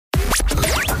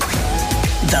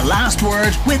The Last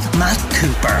Word with Matt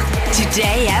Cooper.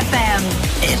 Today FM.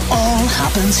 It all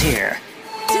happens here.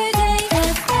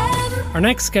 Our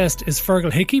next guest is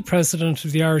Fergal Hickey, President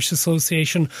of the Irish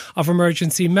Association of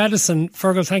Emergency Medicine.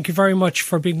 Fergal, thank you very much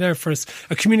for being there for us.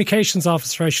 A communications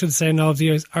officer, I should say now, of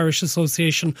the Irish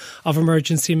Association of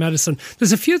Emergency Medicine.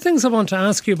 There's a few things I want to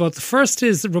ask you about. The first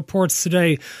is the reports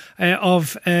today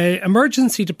of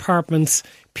emergency departments,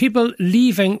 people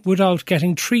leaving without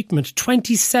getting treatment.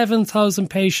 27,000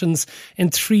 patients in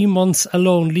 3 months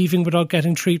alone leaving without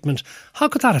getting treatment. How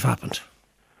could that have happened?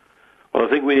 Well, I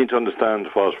think we need to understand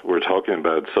what we're talking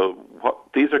about. So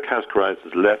these are categorised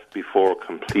as left before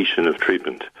completion of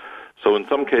treatment. So in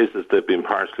some cases they've been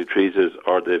partially treated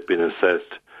or they've been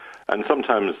assessed, and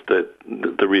sometimes the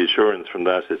reassurance from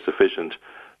that is sufficient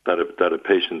that a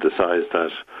patient decides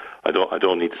that I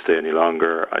don't need to stay any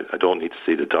longer, I don't need to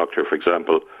see the doctor, for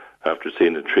example, after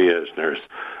seeing a triage nurse.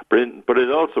 But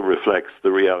it also reflects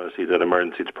the reality that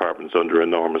emergency departments are under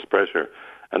enormous pressure.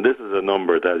 And this is a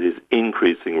number that is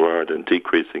increasing rather than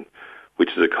decreasing,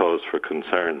 which is a cause for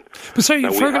concern. But sorry,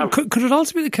 Fergal, could it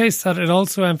also be the case that it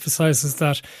also emphasises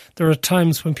that there are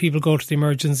times when people go to the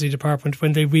emergency department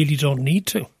when they really don't need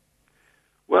to?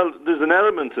 Well, there's an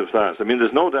element of that. I mean,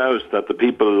 there's no doubt that the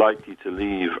people likely to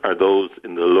leave are those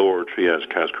in the lower triage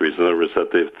categories. In other words,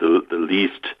 that they've the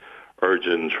least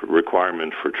urgent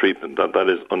requirement for treatment. That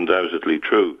is undoubtedly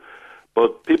true.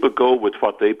 But people go with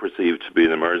what they perceive to be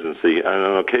an emergency, and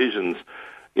on occasions,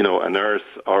 you know, a nurse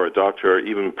or a doctor,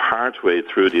 even partway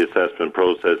through the assessment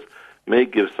process, may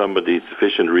give somebody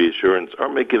sufficient reassurance or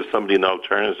may give somebody an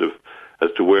alternative as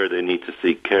to where they need to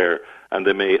seek care, and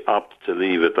they may opt to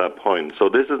leave at that point. So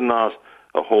this is not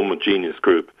a homogeneous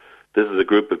group. This is a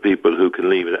group of people who can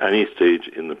leave at any stage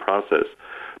in the process.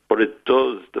 But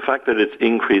the fact that it's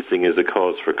increasing is a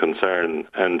cause for concern,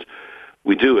 and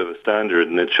we do have a standard,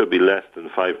 and it should be less than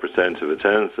 5% of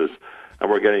attendances, and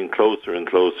we're getting closer and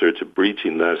closer to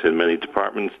breaching that in many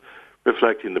departments,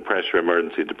 reflecting the pressure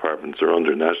emergency departments are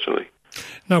under nationally.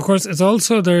 Now, of course, it's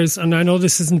also and I know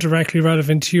this isn't directly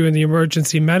relevant to you in the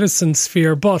emergency medicine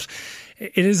sphere, but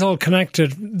it is all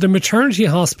connected. The maternity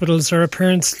hospitals are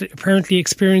apparently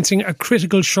experiencing a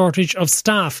critical shortage of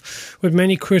staff, with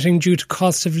many quitting due to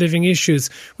cost of living issues,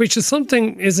 which is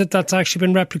something, is it, that's actually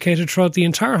been replicated throughout the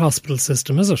entire hospital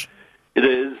system, is it? It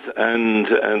is, and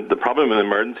the problem in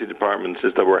emergency departments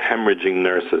is that we're hemorrhaging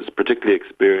nurses, particularly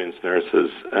experienced nurses,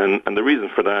 and the reason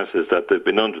for that is that they've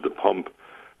been under the pump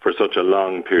for such a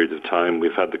long period of time.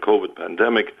 We've had the COVID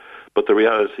pandemic, but the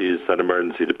reality is that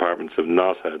emergency departments have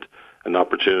not had an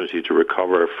opportunity to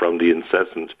recover from the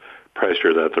incessant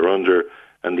pressure that they're under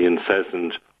and the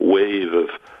incessant wave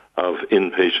of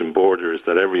inpatient boarders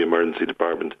that every emergency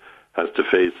department has to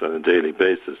face on a daily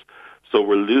basis. So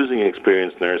we're losing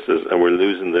experienced nurses, and we're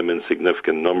losing them in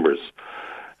significant numbers.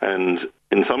 And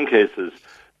in some cases,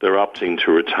 they're opting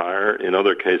to retire. In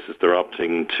other cases, they're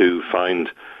opting to find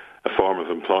a form of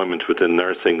employment within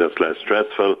nursing that's less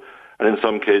stressful. And in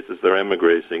some cases, they're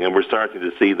emigrating. And we're starting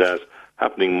to see that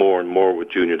happening more and more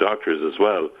with junior doctors as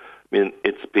well. I mean,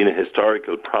 it's been a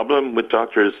historical problem with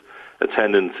doctors, a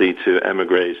tendency to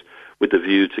emigrate with the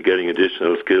view to getting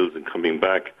additional skills and coming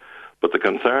back. But the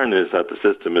concern is that the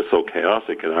system is so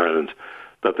chaotic in Ireland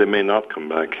that they may not come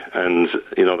back. And,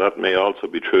 you know, that may also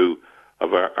be true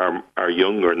of our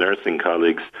younger nursing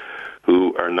colleagues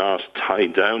who are not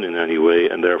tied down in any way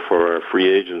and therefore are free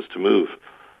agents to move.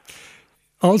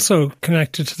 Also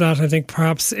connected to that, I think,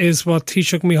 perhaps, is what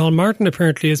Taoiseach Micheál Martin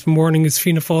apparently has been warning his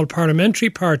Fianna Fáil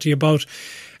parliamentary party about: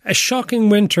 a shocking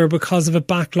winter because of a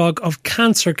backlog of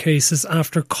cancer cases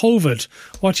after COVID.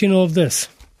 What do you know of this?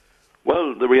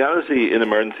 Well, the reality in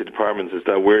emergency departments is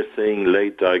that we're seeing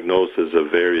late diagnosis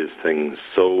of various things.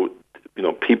 So, you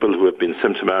know, people who have been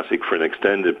symptomatic for an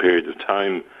extended period of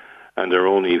time and are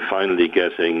only finally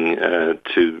getting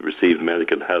to receive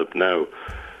medical help now.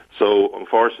 So,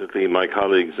 unfortunately, my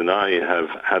colleagues and I have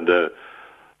had the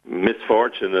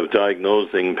misfortune of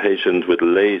diagnosing patients with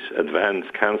late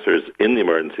advanced cancers in the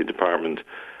emergency department,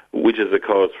 which is a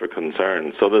cause for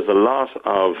concern. So there's a lot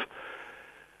of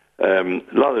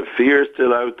fear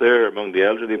still out there among the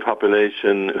elderly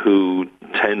population, who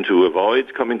tend to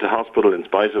avoid coming to hospital in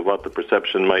spite of what the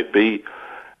perception might be.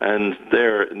 And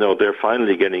they're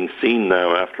finally getting seen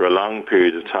now after a long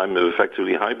period of time of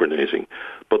effectively hibernating,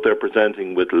 but they're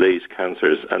presenting with late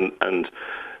cancers, and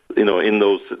you know, in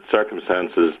those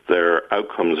circumstances, their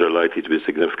outcomes are likely to be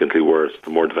significantly worse. The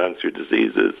more advanced your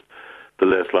disease is, the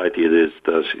less likely it is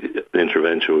that the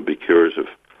intervention would be curative.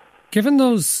 Given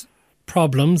those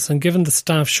problems and given the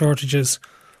staff shortages,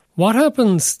 what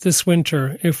happens this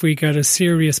winter if we get a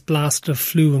serious blast of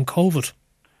flu and COVID?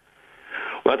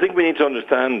 Well, I think we need to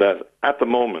understand that at the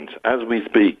moment, as we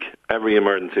speak, every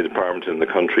emergency department in the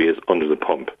country is under the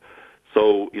pump.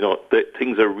 So,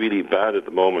 things are really bad at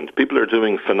the moment. People are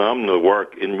doing phenomenal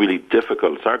work in really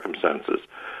difficult circumstances.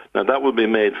 Now, that will be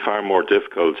made far more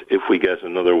difficult if we get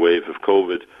another wave of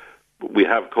COVID. We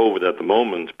have COVID at the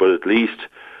moment, but at least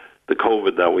the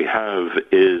COVID that we have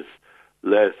is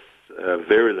less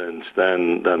virulent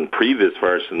than previous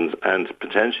versions and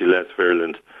potentially less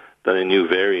virulent than a new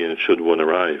variant should one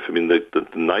arrive. I mean, the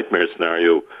nightmare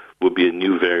scenario would be a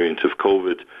new variant of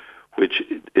COVID, which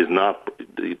is not,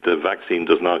 the vaccine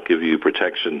does not give you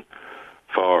protection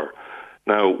for.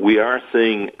 Now, we are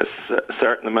seeing a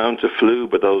certain amount of flu,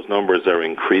 but those numbers are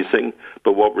increasing.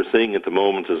 But what we're seeing at the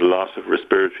moment is a loss of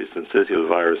respiratory syncytial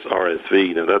virus,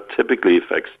 RSV. Now, that typically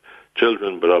affects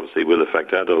children, but obviously will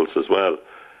affect adults as well.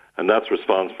 And that's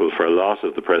responsible for a lot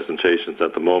of the presentations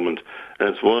at the moment. And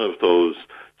it's one of those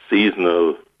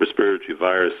seasonal respiratory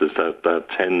viruses that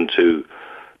tend to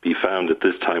be found at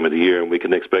this time of the year, and we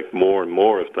can expect more and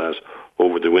more of that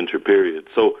over the winter period.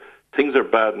 So things are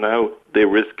bad now. They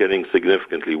risk getting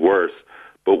significantly worse,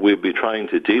 but we'll be trying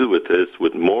to deal with this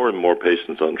with more and more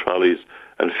patients on trolleys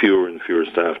and fewer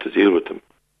staff to deal with them.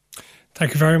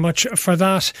 Thank you very much for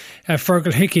that.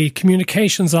 Fergal Hickey,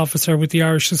 Communications Officer with the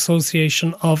Irish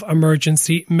Association of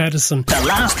Emergency Medicine. The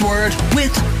Last Word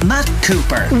with Matt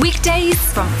Cooper. Weekdays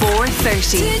from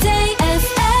 4:30. Today